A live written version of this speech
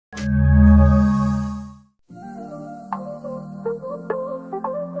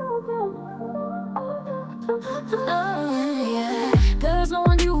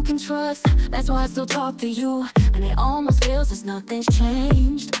trust, that's why I still talk to you. And it almost feels as nothing's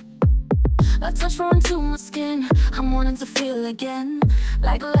changed. A touch running to my skin, I'm wanting to feel again,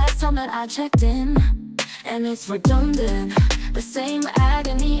 like the last time that I checked in. And it's redundant, the same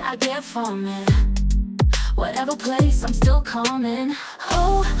agony I get from it. Whatever place, I'm still coming.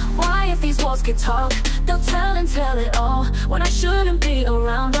 Oh, why if these walls could talk, they'll tell and tell it all. When I shouldn't be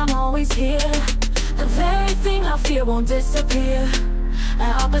around, I'm always here. The very thing I fear won't disappear.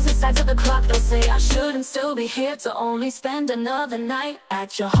 At opposite sides of the clock, they'll say I shouldn't still be here to only spend another night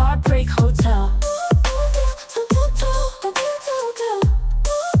at your heartbreak hotel.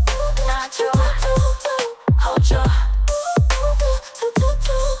 At your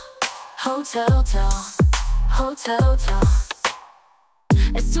hotel, hotel.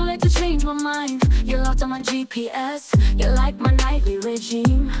 It's too late to change my mind. You're locked on my GPS. You're like my nightly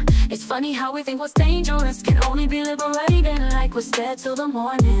regime. It's funny how we think what's dangerous can only be liberating, like we're scared till the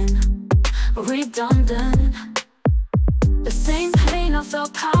morning. Redundant. The same pain I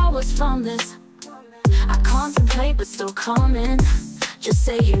felt powers from this. I contemplate but still coming. Just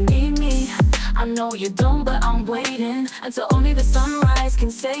say you need me. I know you don't, but I'm waiting until only the sunrise can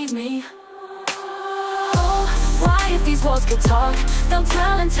save me. Why if these walls could talk, they'll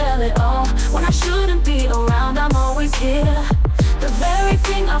tell and tell it all. When I shouldn't be around, I'm always here. The very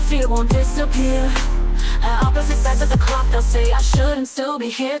thing I fear won't disappear. At opposite sides of the clock, they'll say I shouldn't still be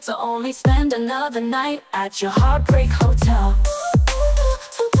here to only spend another night at your heartbreak hotel.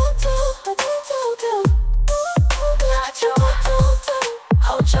 At your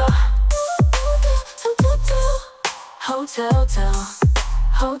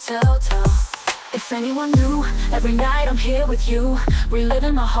hotel. If anyone knew, every night I'm here with you,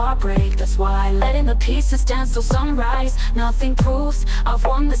 reliving my heartbreak. That's why letting the pieces dance till sunrise. Nothing proves I've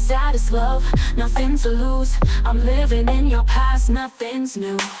won the saddest love. Nothing to lose, I'm living in your past. Nothing's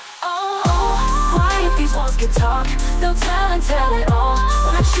new. Oh, why if these walls could talk, they'll tell and tell it all.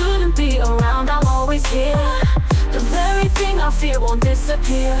 When I shouldn't be around, I'm always here. The very thing I fear won't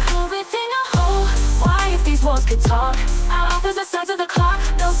disappear. Everything I hold. Why if these walls could talk, at opposite sides of the clock,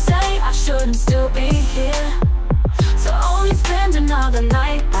 they'll say I shouldn't still be here. So only spend another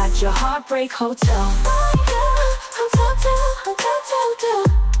night at your heartbreak hotel.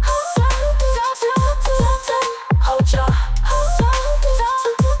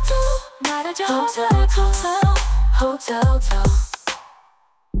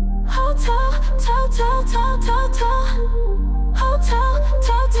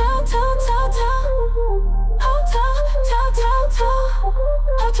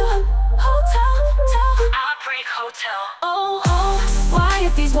 Heartbreak hotel. Oh, why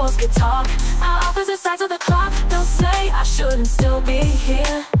if these walls could talk, at opposite sides of the clock, they'll say I shouldn't still be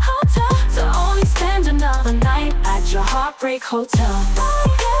here. So only spend another night at your heartbreak hotel.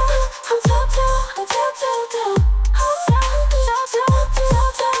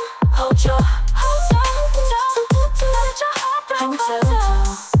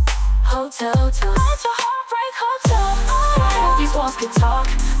 These walls could talk,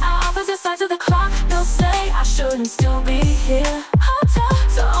 at opposite sides of the clock, they'll say I shouldn't still be here.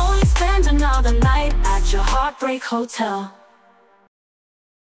 So only spend another night at your heartbreak hotel.